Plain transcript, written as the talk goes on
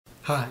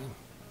Hi,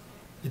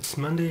 it's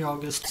Monday,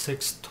 August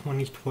 6,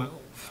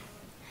 2012,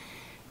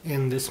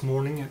 and this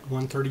morning at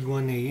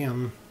 1:31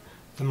 a.m.,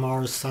 the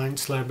Mars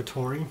Science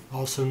Laboratory,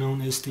 also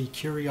known as the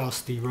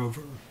Curiosity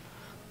rover,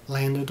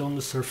 landed on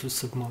the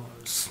surface of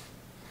Mars.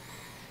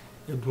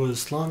 It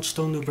was launched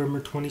on November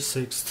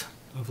 26th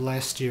of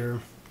last year,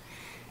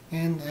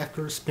 and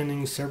after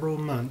spending several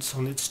months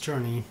on its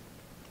journey,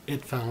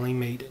 it finally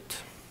made it.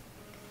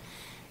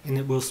 And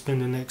it will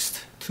spend the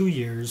next 2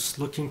 years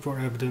looking for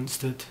evidence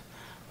that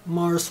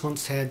Mars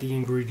once had the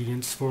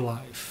ingredients for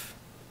life.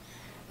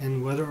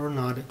 And whether or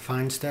not it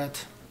finds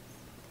that,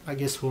 I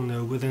guess we'll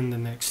know within the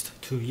next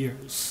 2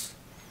 years.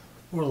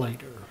 Or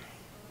later.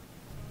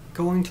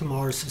 Going to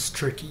Mars is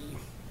tricky,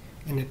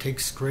 and it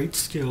takes great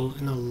skill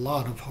and a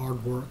lot of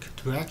hard work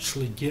to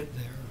actually get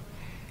there.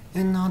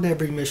 And not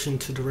every mission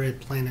to the Red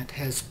Planet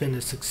has been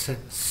a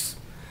success.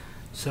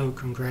 So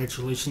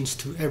congratulations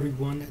to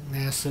everyone at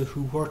NASA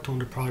who worked on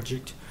the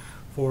project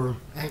for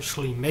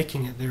actually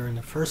making it there in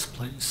the first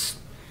place.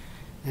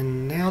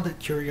 And now that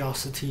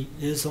Curiosity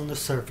is on the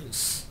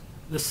surface,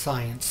 the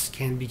science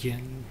can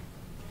begin.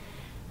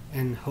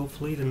 And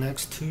hopefully the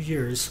next 2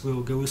 years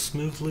will go as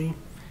smoothly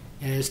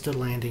as the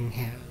landing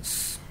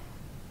has.